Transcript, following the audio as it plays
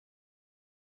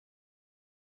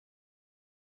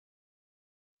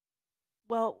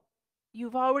Well,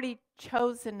 you've already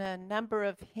chosen a number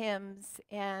of hymns,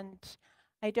 and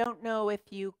I don't know if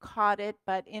you caught it,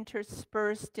 but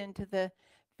interspersed into the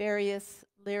various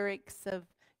lyrics of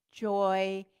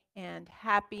joy and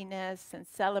happiness and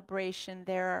celebration,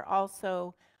 there are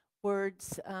also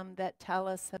words that tell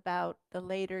us about the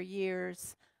later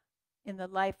years in the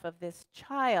life of this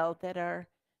child that are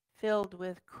filled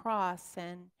with cross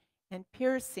and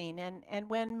piercing. And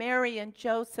when Mary and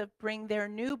Joseph bring their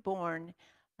newborn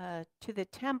to the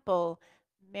temple,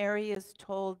 Mary is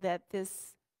told that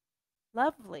this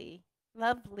lovely,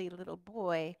 lovely little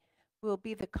boy will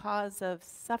be the cause of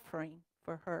suffering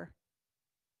for her.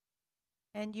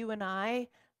 And you and I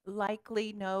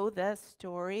likely know the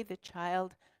story. The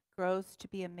child grows to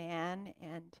be a man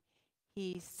and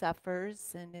he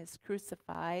suffers and is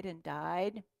crucified and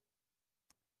died.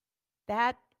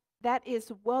 That that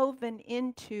is woven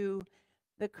into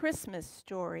the Christmas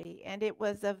story, and it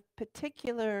was of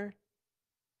particular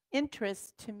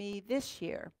interest to me this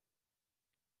year,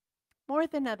 more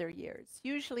than other years.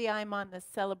 Usually I'm on the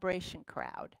celebration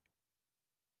crowd,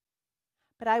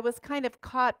 but I was kind of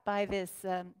caught by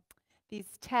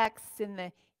these texts in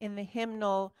the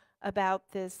hymnal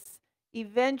about this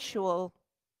eventual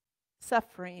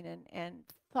suffering and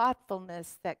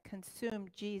thoughtfulness that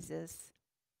consumed Jesus.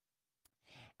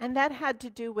 And that had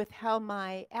to do with how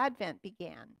my Advent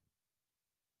began.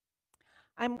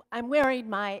 I'm wearing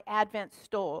my Advent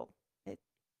stole. It,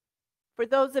 for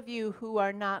those of you who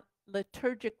are not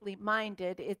liturgically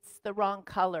minded, it's the wrong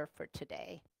color for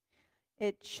today.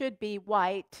 It should be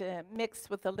white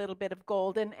mixed with a little bit of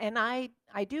gold, and I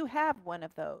do have one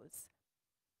of those.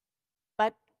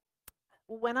 But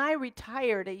when I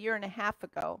retired a year and a half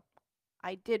ago,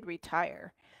 I did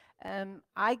retire.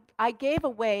 I gave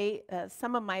away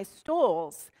some of my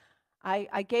stoles.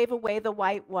 I gave away the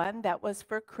white one that was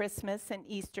for Christmas and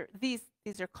Easter. These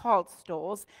are called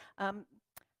stoles. Um,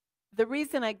 the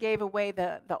reason I gave away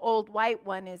the old white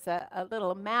one is a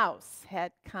little mouse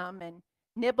had come and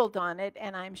nibbled on it,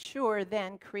 and I'm sure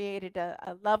then created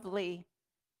a lovely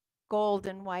gold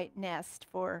and white nest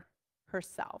for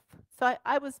herself. So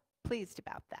I was pleased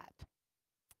about that.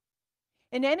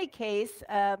 In any case,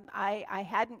 I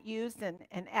hadn't used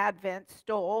an Advent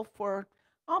stole for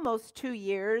almost 2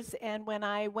 years, and when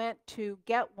I went to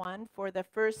get one for the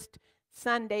first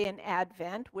Sunday in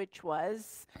Advent, which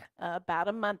was about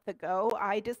a month ago,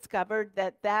 I discovered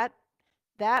that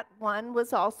one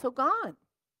was also gone,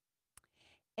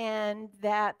 and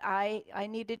that I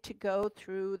needed to go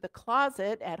through the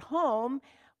closet at home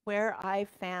where I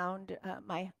found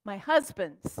my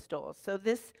husband's stole. So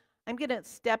this I'm going to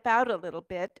step out a little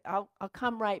bit. I'll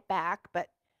come right back, but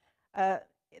uh,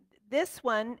 this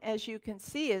one, as you can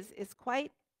see, is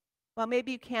quite well.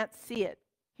 Maybe you can't see it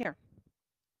here.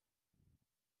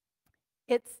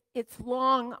 It's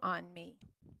long on me,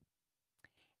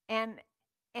 and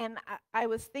I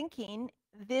was thinking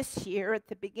this year at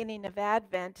the beginning of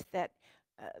Advent that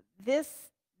this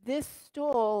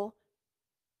stole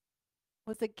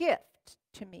was a gift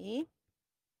to me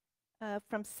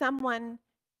from someone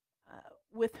uh,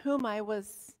 with whom I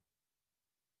was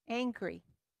angry.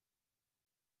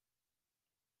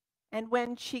 And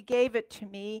when she gave it to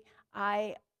me,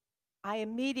 I I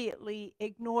immediately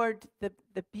ignored the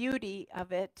beauty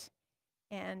of it.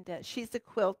 And she's a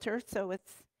quilter, so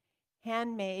it's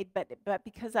handmade. But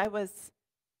because I was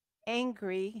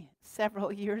angry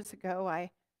several years ago,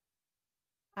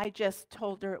 I just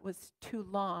told her it was too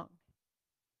long.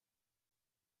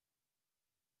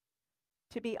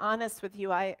 To be honest with you,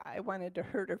 I wanted to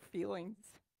hurt her feelings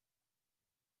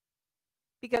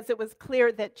because it was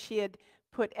clear that she had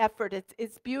put effort.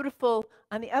 It's beautiful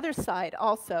on the other side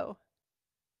also.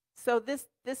 So this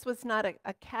was not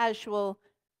a casual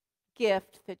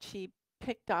gift that she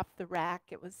picked off the rack.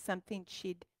 It was something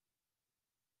she'd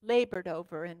labored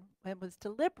over and was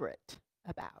deliberate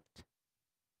about.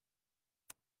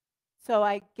 So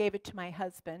I gave it to my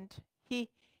husband. He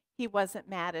wasn't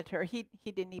mad at her. He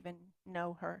didn't even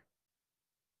know her.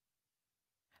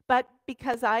 But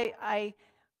because I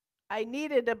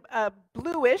needed a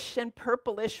bluish and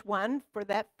purplish one for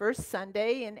that first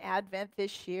Sunday in Advent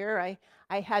this year,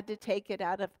 I had to take it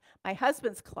out of my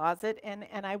husband's closet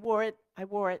and I wore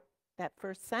it that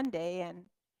first Sunday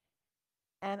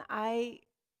and I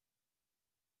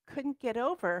couldn't get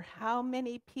over how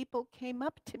many people came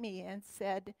up to me and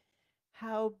said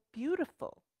how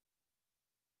beautiful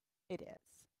it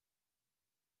is.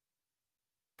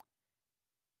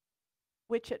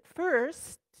 Which at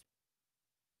first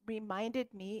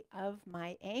reminded me of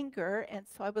my anger, and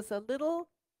so I was a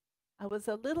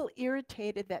little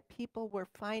irritated that people were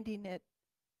finding it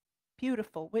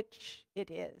beautiful, which it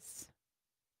is.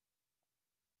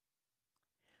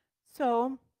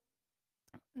 So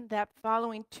that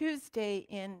following Tuesday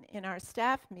in our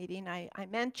staff meeting, I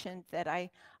mentioned that I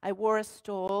wore a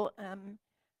stole,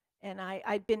 and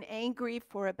I'd been angry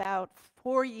for about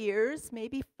 4 years,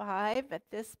 maybe 5, at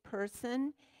this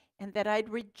person, and that I'd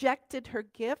rejected her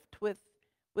gift with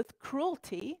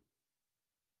cruelty.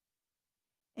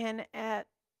 And at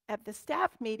the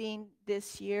staff meeting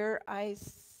this year, I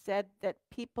said that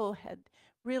people had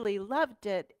really loved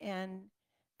it and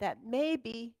that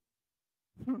maybe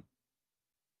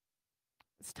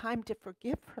it's time to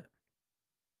forgive her.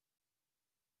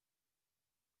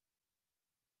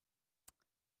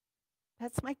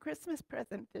 That's my Christmas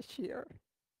present this year.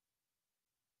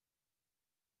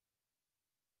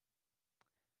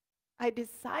 I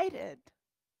decided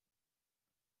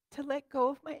to let go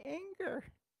of my anger.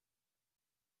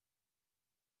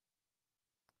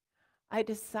 I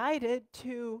decided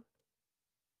to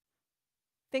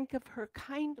think of her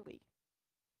kindly.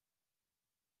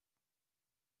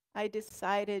 I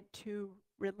decided to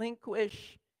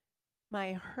relinquish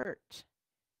my hurt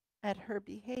at her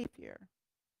behavior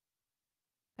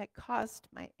that caused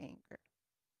my anger.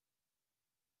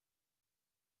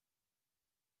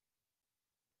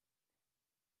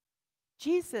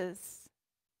 Jesus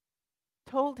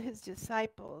told his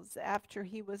disciples after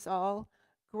he was all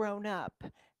grown up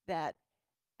that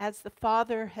as the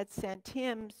Father had sent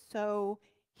him, so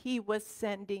he was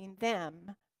sending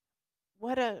them.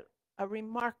 What a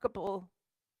remarkable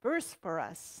verse for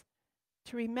us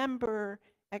to remember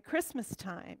at Christmas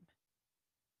time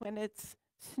when it's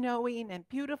snowing and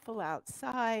beautiful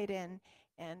outside and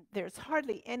there's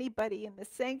hardly anybody in the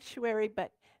sanctuary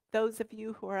but those of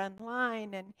you who are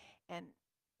online and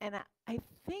I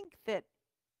think that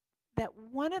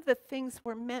one of the things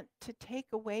we're meant to take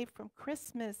away from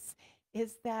Christmas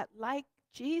is that, like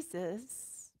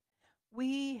Jesus,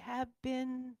 we have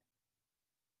been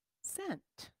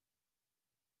sent.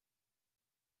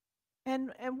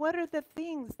 And what are the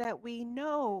things that we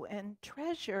know and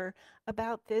treasure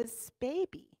about this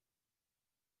baby?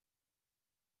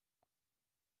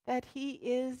 That he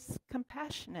is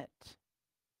compassionate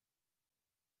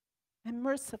and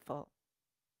merciful.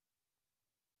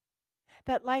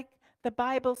 That, like the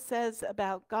Bible says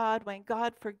about God, when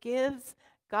God forgives,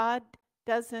 God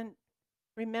doesn't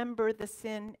remember the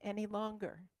sin any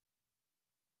longer.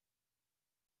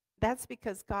 That's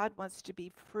because God wants to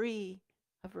be free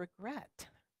of regret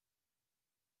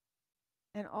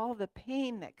and all the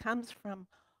pain that comes from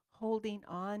holding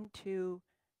on to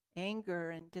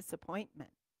anger and disappointment.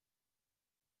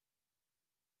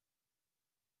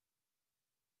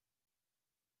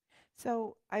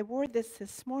 So I wore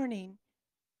this morning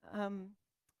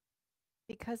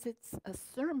because it's a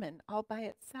sermon all by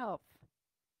itself.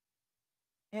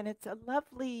 And it's a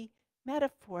lovely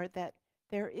metaphor that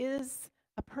there is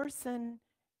a person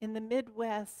in the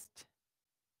Midwest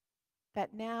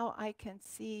that now I can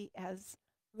see as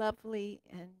lovely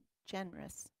and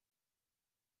generous.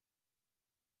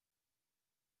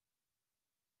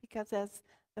 Because as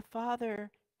the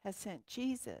Father has sent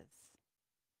Jesus,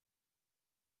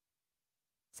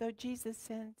 so Jesus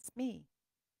sends me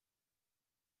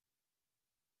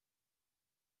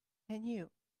and you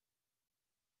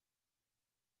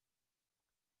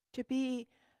to be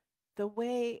the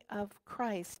way of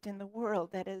Christ in the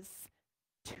world that is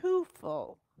too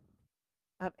full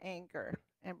of anger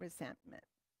and resentment,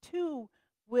 too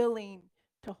willing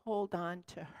to hold on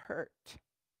to hurt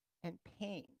and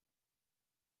pain.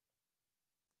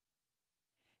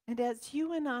 And as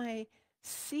you and I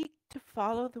seek to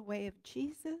follow the way of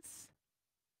Jesus,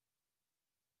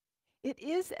 it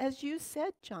is, as you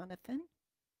said, Jonathan,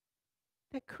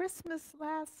 that Christmas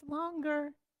lasts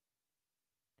longer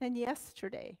than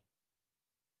yesterday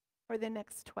or the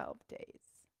next 12 days.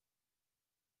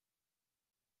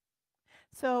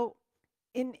 So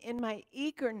in my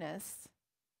eagerness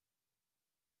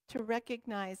to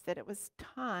recognize that it was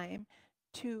time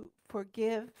to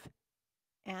forgive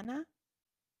Anna,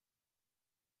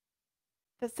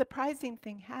 the surprising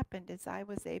thing happened is I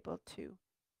was able to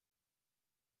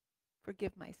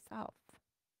forgive myself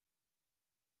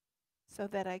so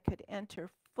that I could enter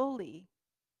fully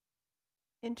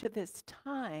into this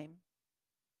time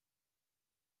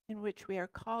in which we are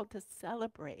called to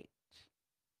celebrate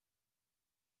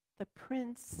the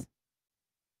Prince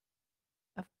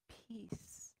of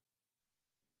Peace,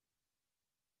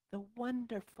 the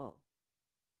wonderful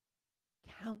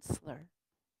Counselor,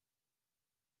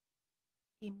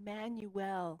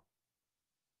 Emmanuel,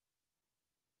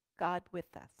 God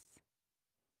with us.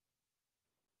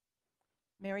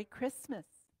 Merry Christmas.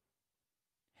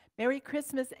 Merry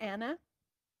Christmas, Anna,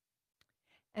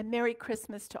 and Merry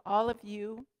Christmas to all of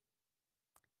you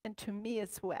and to me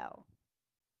as well.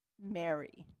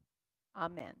 Mary.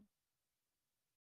 Amen.